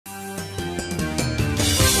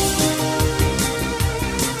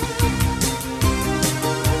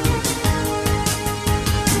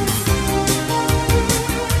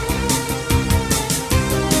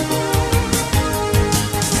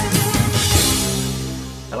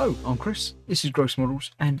Hello, I'm Chris, this is Gross Models,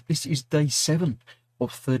 and this is day 7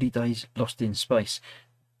 of 30 Days Lost in Space.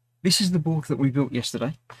 This is the board that we built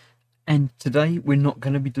yesterday, and today we're not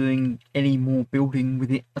going to be doing any more building with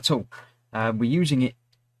it at all. We're using it,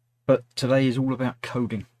 but today is all about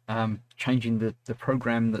coding, changing the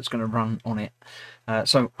program that's going to run on it.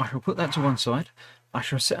 So I shall put that to one side. I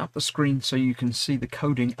shall set up the screen so you can see the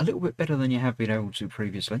coding a little bit better than you have been able to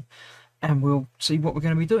previously, and we'll see what we're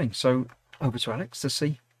going to be doing. So over to Alex to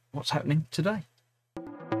see what's happening today.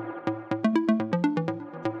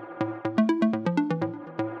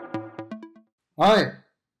 Hi,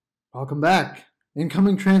 welcome back.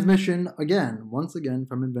 Incoming transmission once again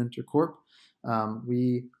from Inventor Corp.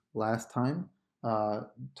 We last time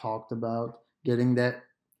talked about getting that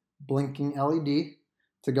blinking LED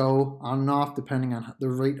to go on and off depending on the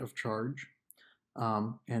rate of charge.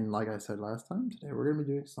 And like I said last time, today we're going to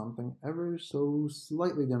be doing something ever so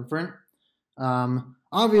slightly different.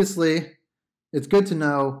 Obviously, it's good to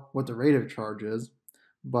know what the rate of charge is,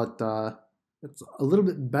 but it's a little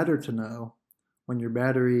bit better to know when your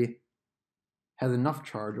battery has enough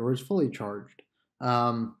charge or is fully charged.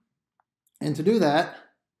 And to do that,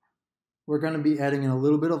 we're going to be adding in a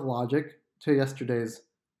little bit of logic to yesterday's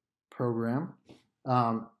program.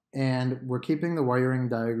 And we're keeping the wiring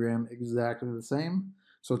diagram exactly the same.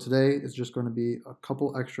 So today is just going to be a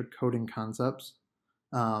couple extra coding concepts.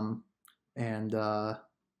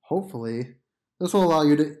 Hopefully this will allow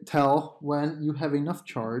you to tell when you have enough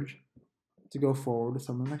charge to go forward with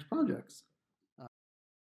some of the next projects.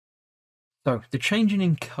 So the changing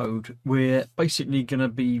in code, we're basically going to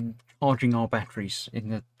be charging our batteries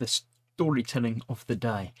in the storytelling of the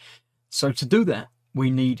day. So to do that,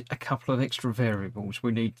 we need a couple of extra variables.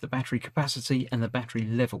 We need the battery capacity and the battery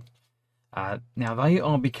level. Now they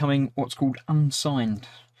are becoming what's called unsigned.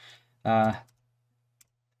 If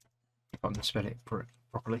I can spell it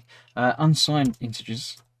properly. Unsigned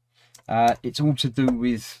integers. It's all to do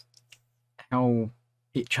with how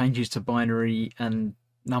it changes to binary and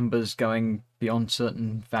numbers going beyond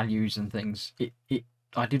certain values and things.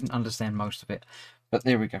 I didn't understand most of it, but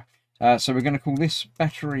there we go. So we're going to call this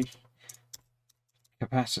battery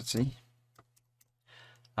capacity,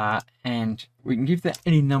 and we can give that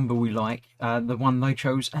any number we like. The one they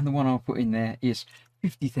chose and the one I'll put in there is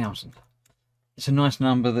 50,000. It's a nice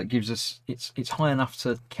number that gives us, it's high enough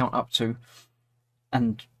to count up to,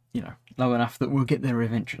 and you know, low enough that we'll get there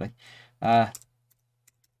eventually. The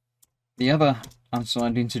other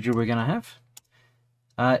unsigned integer we're going to have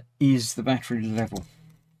is the battery level.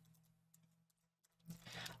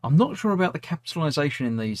 I'm not sure about the capitalization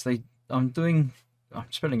in these. I'm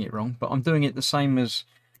spelling it wrong, but I'm doing it the same as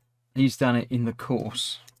he's done it in the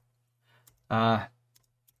course.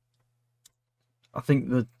 I think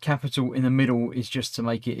the capital in the middle is just to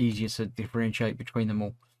make it easier to differentiate between them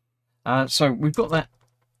all. So we've got that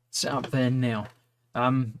set up there now.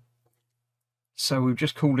 So we've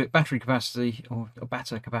just called it battery capacity, or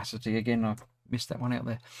batter capacity. Again, I missed that one out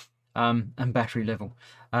there. And battery level.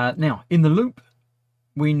 Now, in the loop,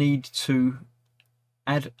 we need to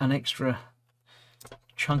add an extra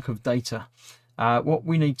chunk of data. What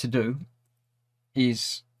we need to do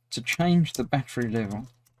is to change the battery level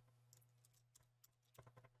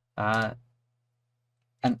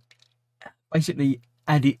and basically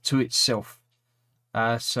add it to itself.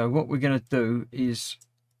 So what we're going to do is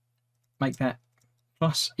make that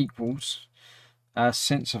plus equals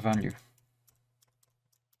sensor value.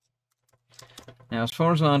 Now, as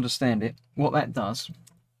far as I understand it, what that does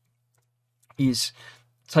is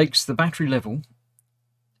takes the battery level,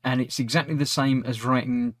 and it's exactly the same as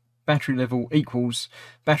writing battery level equals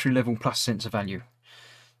battery level plus sensor value.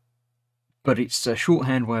 But it's a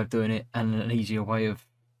shorthand way of doing it and an easier way of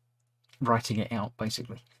writing it out,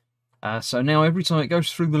 basically. So now every time it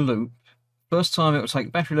goes through the loop, first time it will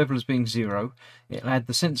take battery level as being 0, it'll add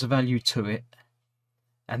the sensor value to it,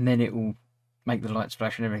 and then it will make the lights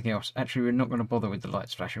flash and everything else. Actually, we're not going to bother with the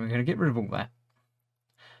lights flashing. We're going to get rid of all that.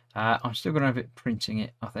 I'm still going to have it printing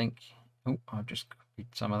it, I think. Oh, I've just copied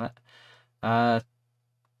some of that.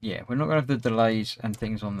 Yeah, we're not going to have the delays and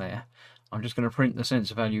things on there. I'm just going to print the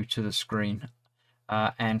sensor value to the screen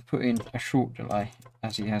and put in a short delay,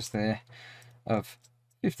 as he has there, of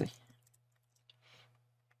 50.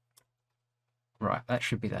 Right, that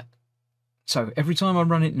should be that. So every time I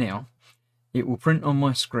run it now, it will print on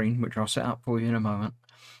my screen, which I'll set up for you in a moment.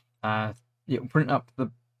 It will print up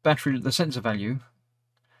the sensor value,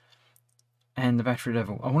 and the battery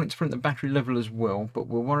level. I want it to print the battery level as well, but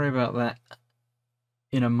we'll worry about that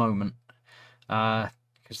in a moment,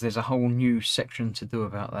 because there's a whole new section to do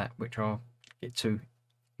about that, which I'll get to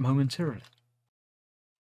momentarily.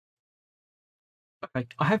 Okay,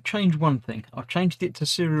 I have changed one thing. I've changed it to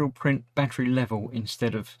serial print battery level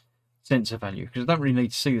instead of sensor value, because I don't really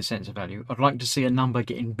need to see the sensor value. I'd like to see a number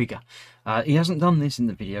getting bigger. He hasn't done this in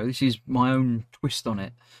the video. This is my own twist on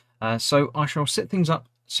it. So I shall set things up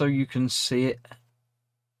so you can see it,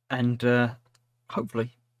 and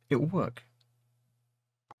hopefully it will work.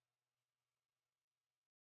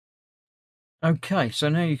 Okay, so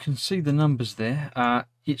now you can see the numbers there.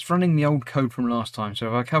 It's running the old code from last time, so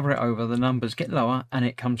if I cover it over, the numbers get lower and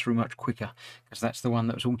it comes through much quicker, because that's the one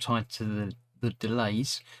that was all tied to the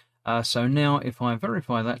delays. So now if I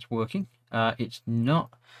verify that's working, it's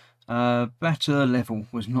not. Batter level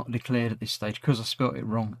was not declared at this stage because I spelt it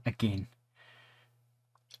wrong again.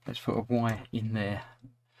 Let's put a Y in there.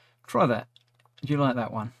 Try that. Do you like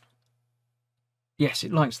that one? Yes,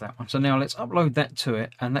 it likes that one. So now let's upload that to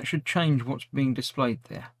it, and that should change what's being displayed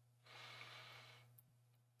there.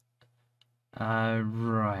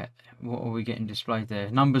 Right, what are we getting displayed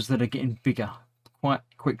there? Numbers that are getting bigger quite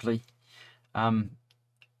quickly,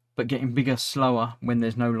 but getting bigger slower when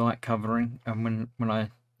there's no light covering, and when I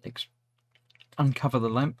uncover the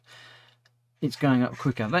lamp, it's going up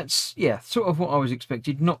quicker. That's, yeah, sort of what I was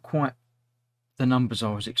expecting. Not quite the numbers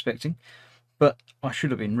I was expecting, but I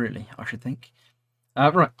should have been, really, I should think.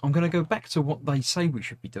 Right, I'm going to go back to what they say we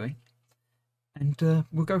should be doing, and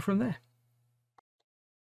we'll go from there.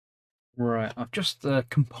 Right, I've just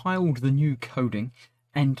compiled the new coding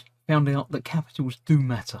and found out that capitals do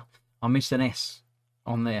matter. I missed an S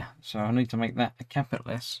on there, so I need to make that a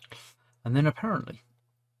capital S. And then apparently,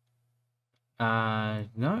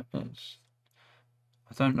 no, it's,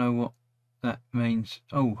 I don't know what that means.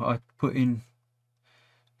 Oh, I put in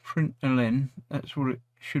println, that's what it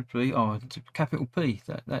should be. Oh, it's a capital P.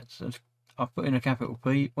 That's I put in a capital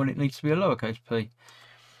P when it needs to be a lowercase p.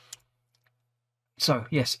 So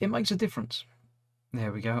yes, it makes a difference.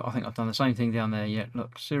 There we go. I think I've done the same thing down there. Yeah,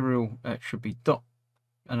 look, serial, it should be dot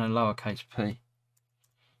and a lowercase p.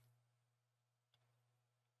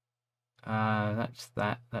 That's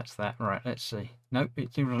that. Right, let's see. Nope,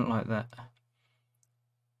 it doesn't like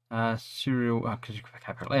that. Serial, because you put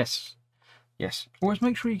capital S. Yes, always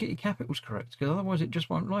make sure you get your capitals correct, because otherwise it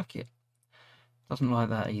just won't like it. Doesn't like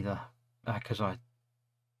that either, because I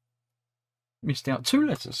missed out 2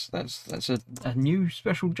 letters. That's a new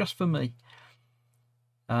special just for me.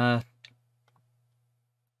 And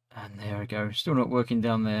there we go. Still not working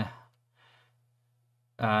down there.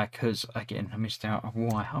 Because again, I missed out a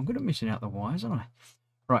Y. I'm good at missing out the Y's, aren't I?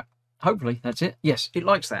 Right. Hopefully that's it. Yes, it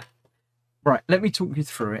likes that. Right. Let me talk you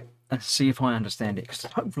through it and see if I understand it. Because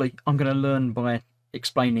hopefully I'm going to learn by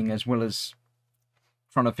explaining as well as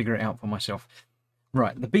trying to figure it out for myself.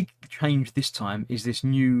 Right. The big change this time is this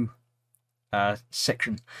new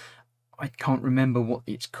section. I can't remember what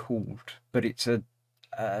it's called, but it's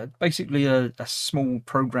basically a small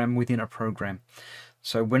program within a program.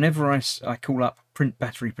 So whenever I call up print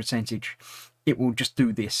battery percentage, it will just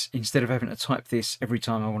do this instead of having to type this every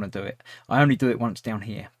time I want to do it. I only do it once down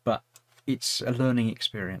here, but it's a learning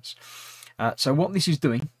experience. So what this is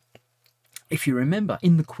doing, if you remember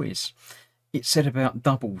in the quiz, it said about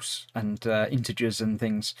doubles and integers and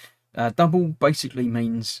things. Double basically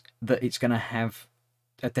means that it's going to have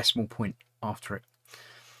a decimal point after it.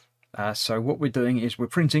 So what we're doing is we're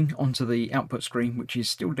printing onto the output screen, which is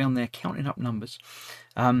still down there counting up numbers.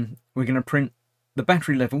 We're going to print the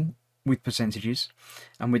battery level with percentages,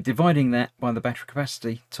 and we're dividing that by the battery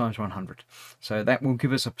capacity times 100. So that will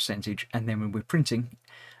give us a percentage, and then when we're printing,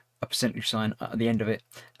 a percentage sign at the end of it.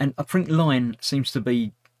 And a print line seems to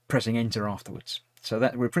be pressing enter afterwards. So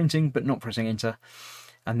that we're printing but not pressing enter,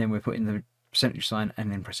 and then we're putting the percentage sign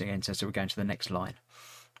and then pressing enter, so we're going to the next line.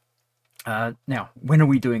 Now, when are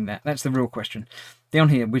we doing that? That's the real question. Down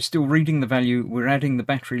here, we're still reading the value. We're adding the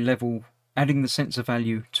battery level, adding the sensor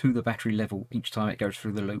value to the battery level each time it goes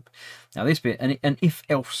through the loop. Now this bit, an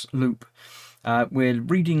if-else loop, we're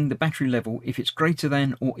reading the battery level if it's greater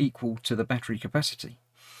than or equal to the battery capacity.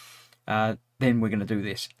 Then we're going to do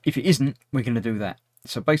this. If it isn't, we're going to do that.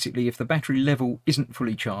 So basically, if the battery level isn't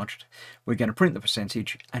fully charged, we're going to print the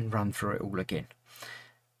percentage and run through it all again.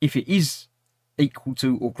 If it is equal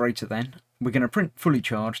to or greater than, we're going to print fully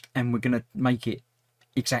charged, and we're going to make it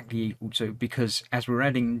exactly equal to, because as we're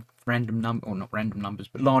adding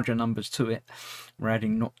larger numbers to it, we're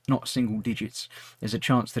adding not single digits, there's a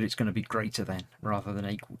chance that it's going to be greater than rather than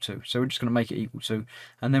equal to. So we're just going to make it equal to,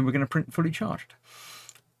 and then we're going to print fully charged.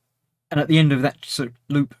 And at the end of that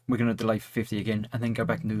loop, we're going to delay for 50 again, and then go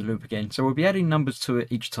back and do the loop again. So we'll be adding numbers to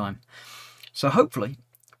it each time. So hopefully,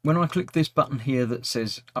 when I click this button here that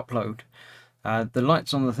says upload, the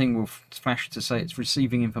lights on the thing will flash to say it's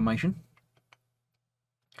receiving information.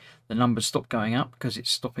 the numbers stop going up because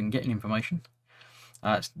it's stopping getting information.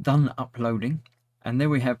 It's done uploading, and there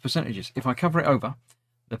we have percentages. If I cover it over,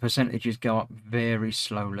 the percentages go up very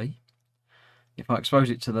slowly. If I expose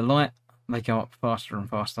it to the light, they go up faster and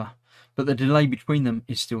faster, but the delay between them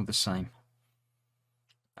is still the same.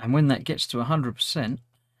 And when that gets to 100%,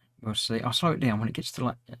 we'll see. I'll slow it down. When it gets to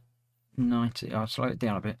like 90, I'll slow it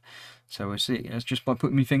down a bit. So we'll see. It's just by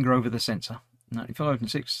putting my finger over the sensor. 95 and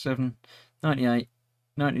 6, 7, 98,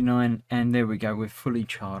 99, and there we go. We're fully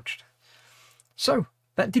charged. So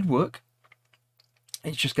that did work.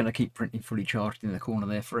 It's just going to keep printing fully charged in the corner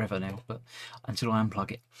there forever now, but until I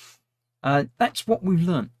unplug it. That's what we've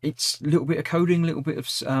learned. It's a little bit of coding, a little bit of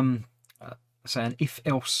say an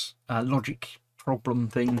if-else logic problem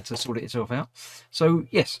thing to sort itself out. So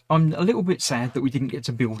yes, I'm a little bit sad that we didn't get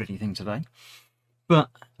to build anything today, but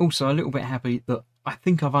also a little bit happy that I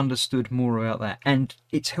think I've understood more about that, and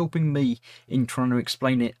it's helping me in trying to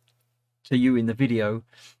explain it to you in the video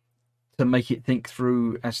to make it think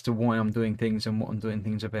through as to why I'm doing things and what I'm doing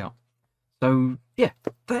things about. So yeah,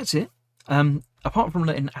 that's it. Apart from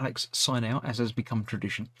letting Alex sign out, as has become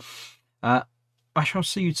tradition, I shall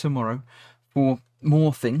see you tomorrow for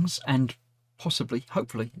more things and possibly,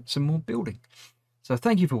 hopefully, some more building. So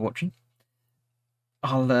thank you for watching.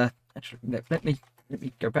 I'll actually let me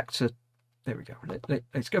go back to, there we go.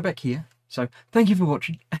 Let's go back here. So thank you for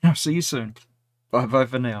watching, and I'll see you soon. Bye bye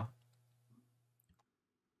for now.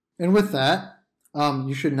 And with that,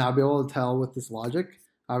 you should now be able to tell with this logic.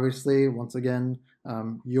 Obviously, once again,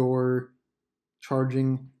 your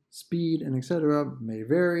charging speed and etc. may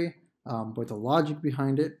vary, but the logic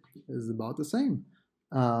behind it is about the same.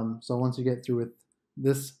 So once you get through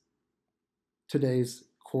with today's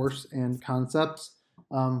course and concepts,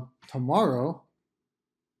 tomorrow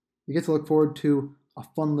you get to look forward to a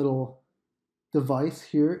fun little device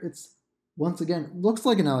here. It's, once again, looks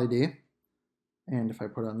like an LED. And if I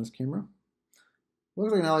put it on this camera,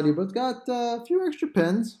 looks like an LED, but it's got a few extra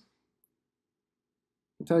pins.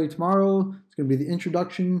 I'll tell you tomorrow, it's going to be the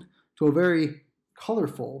introduction to a very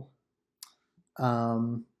colorful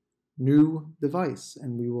new device.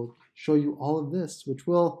 And we will show you all of this, which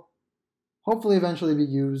will hopefully eventually be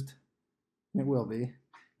used, it will be,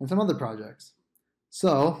 in some other projects.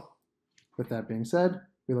 So, with that being said,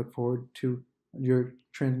 we look forward to your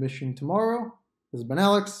transmission tomorrow. This has been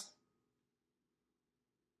Alex.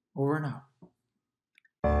 Over and out.